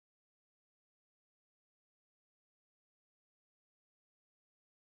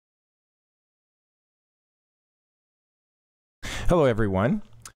Hello everyone.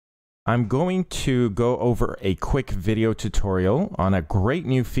 I'm going to go over a quick video tutorial on a great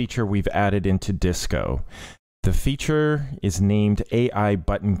new feature we've added into Disco. The feature is named AI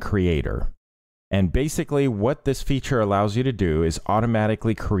Button Creator. And basically what this feature allows you to do is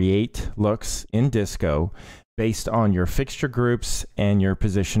automatically create looks in Disco based on your fixture groups and your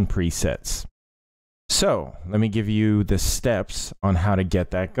position presets. So let me give you the steps on how to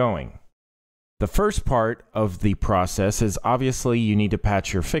get that going. The first part of the process is obviously you need to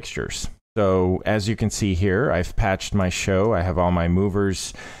patch your fixtures. So as you can see here, I've patched my show. I have all my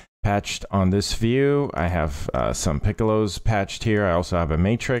movers patched on this view. I have some piccolos patched here. I also have a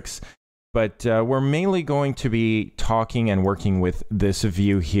matrix. But we're mainly going to be talking and working with this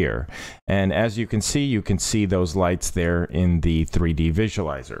view here. And as you can see those lights there in the 3D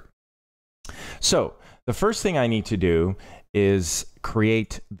visualizer. So the first thing I need to do is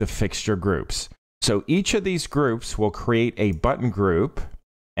create the fixture groups. So each of these groups will create a button group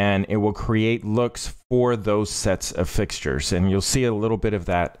and it will create looks for those sets of fixtures. And you'll see a little bit of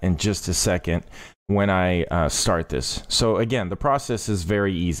that in just a second when I start this. So again, the process is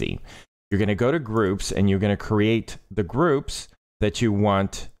very easy. You're going to go to groups and you're going to create the groups that you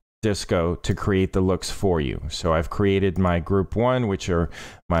want Disco to create the looks for you. So I've created my group 1, which are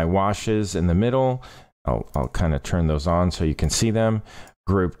my washes in the middle. I'll kind of turn those on so you can see them.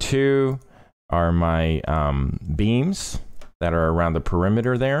 Group 2 are my beams that are around the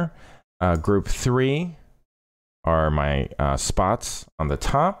perimeter there. Group 3 are my spots on the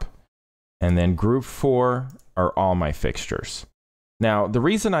top. And then group 4 are all my fixtures. Now, the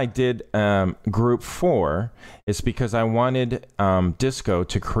reason I did group 4 is because I wanted Disco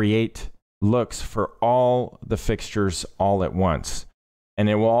to create looks for all the fixtures all at once. And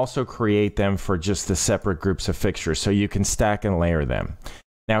it will also create them for just the separate groups of fixtures, so you can stack and layer them.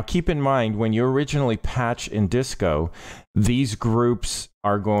 Now, keep in mind, when you originally patch in Disco, these groups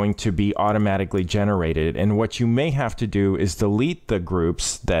are going to be automatically generated. And what you may have to do is delete the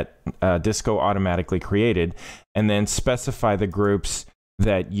groups that Disco automatically created, and then specify the groups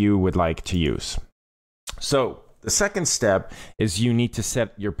that you would like to use. So the second step is you need to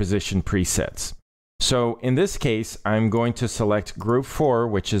set your position presets. So in this case, I'm going to select group 4,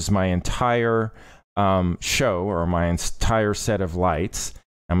 which is my entire show or my entire set of lights.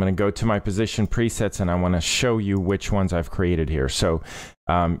 I'm going to go to my position presets and I want to show you which ones I've created here. So,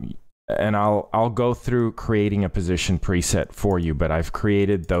 and I'll go through creating a position preset for you, but I've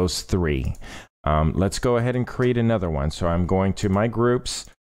created those 3. Let's go ahead and create another one. So I'm going to my groups,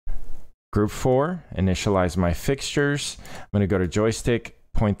 group 4, initialize my fixtures. I'm going to go to joystick,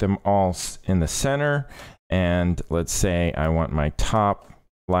 point them all in the center, and let's say I want my top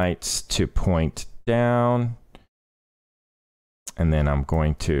lights to point down, and then I'm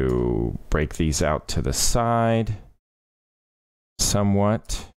going to break these out to the side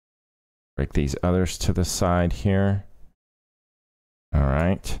somewhat, break these others to the side here. All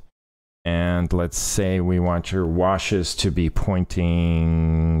right, and let's say we want your washes to be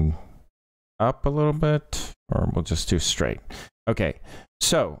pointing up a little bit, or we'll just do straight. Okay,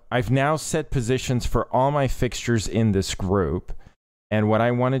 so I've now set positions for all my fixtures in this group. And what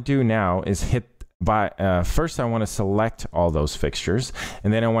I want to do now is hit first I want to select all those fixtures,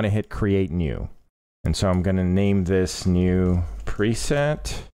 and then I want to hit create new. And so I'm going to name this new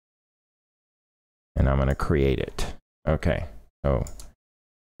preset, and I'm going to create it. Okay, so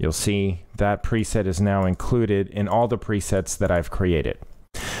you'll see that preset is now included in all the presets that I've created.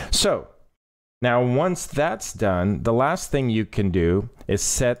 So now, once that's done, the last thing you can do is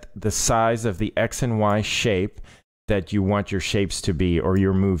set the size of the X and Y shape that you want your shapes to be, or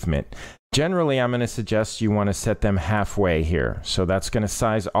your movement. Generally, I'm going to suggest you want to set them halfway here. So that's going to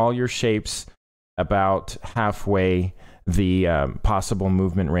size all your shapes about halfway the possible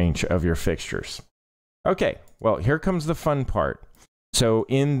movement range of your fixtures. Okay, well, here comes the fun part. So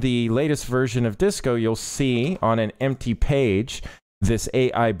in the latest version of Disco, you'll see on an empty page this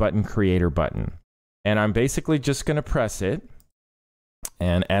AI Button Creator button. And I'm basically just going to press it.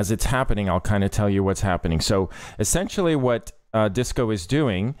 And as it's happening, I'll kind of tell you what's happening. So essentially what Disco is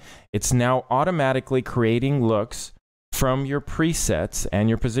doing, it's now automatically creating looks from your presets and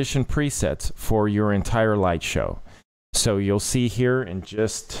your position presets for your entire light show. So you'll see here in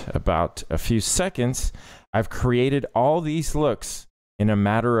just about a few seconds, I've created all these looks in a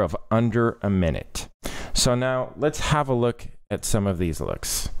matter of under a minute. So now let's have a look at some of these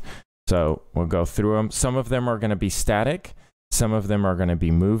looks. So we'll go through them. Some of them are going to be static. Some of them are going to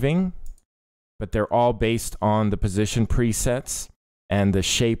be moving, but they're all based on the position presets and the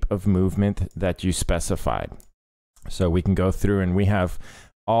shape of movement that you specified. So we can go through and we have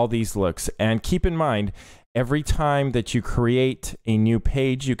all these looks. And keep in mind, every time that you create a new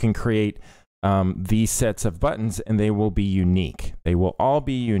page, you can create these sets of buttons, and they will be unique. They will all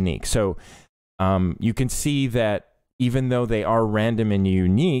be unique. So you can see that even though they are random and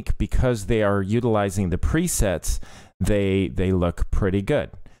unique, because they are utilizing the presets, they look pretty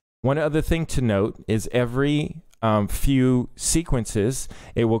good. One other thing to note is every few sequences,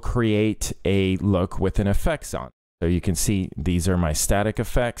 it will create a look with an effects on. So you can see these are my static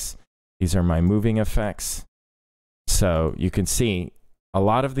effects. These are my moving effects. So you can see a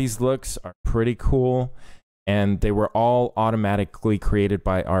lot of these looks are pretty cool, and they were all automatically created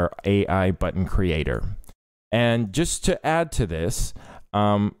by our AI button creator. And just to add to this,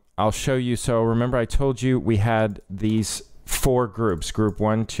 I'll show you. So remember I told you we had these 4 groups, group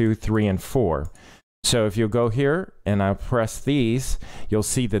 1, 2, 3, and 4. So if you go here and I press these, you'll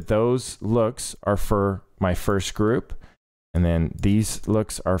see that those looks are for my first group, and then these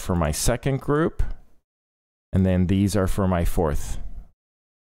looks are for my second group, and then these are for my fourth.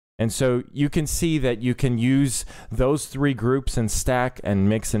 And so you can see that you can use those 3 groups and stack and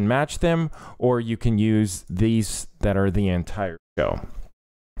mix and match them, or you can use these that are the entire show.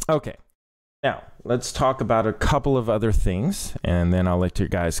 Okay, now let's talk about a couple of other things, and then I'll let you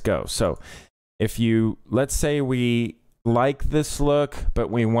guys go. So if you, let's say we like this look,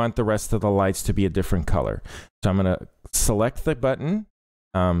 but we want the rest of the lights to be a different color. So I'm going to select the button,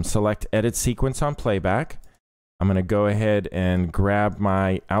 select Edit Sequence on Playback. I'm going to go ahead and grab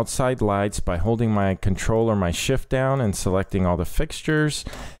my outside lights by holding my Control or my Shift down and selecting all the fixtures.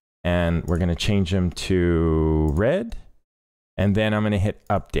 And we're going to change them to red. And then I'm going to hit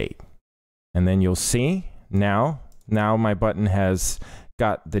Update. And then you'll see now my button has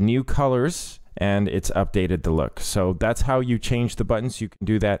got the new colors and it's updated the look. So that's how you change the buttons. You can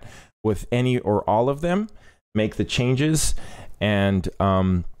do that with any or all of them. Make the changes, and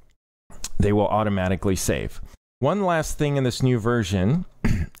they will automatically save. One last thing in this new version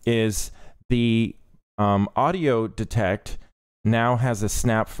is the audio detect now has a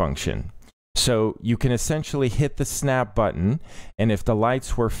snap function. So you can essentially hit the snap button, and if the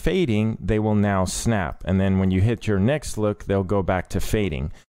lights were fading, they will now snap. And then when you hit your next look, they'll go back to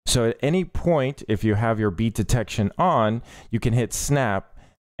fading. So at any point, if you have your beat detection on, you can hit snap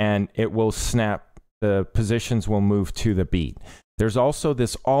and it will snap. The positions will move to the beat. There's also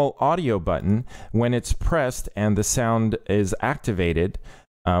this all audio button. When it's pressed and the sound is activated,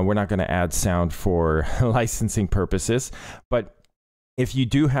 we're not going to add sound for licensing purposes, but if you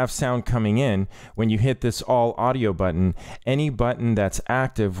do have sound coming in, when you hit this all audio button, any button that's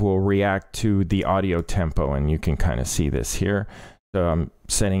active will react to the audio tempo, and you can kind of see this here. So I'm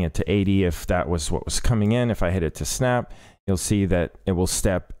setting it to 80 if that was what was coming in. If I hit it to snap, you'll see that it will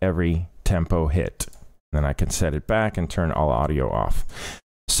step every tempo hit. Then I can set it back and turn all audio off.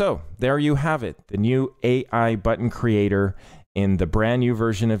 So there you have it, the new AI button creator in the brand new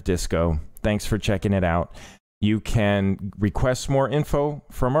version of Disco. Thanks for checking it out. You can request more info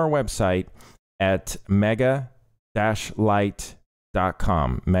from our website at MEGA-LITE.com,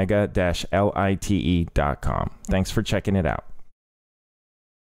 MEGA-LITE.com. Thanks for checking it out.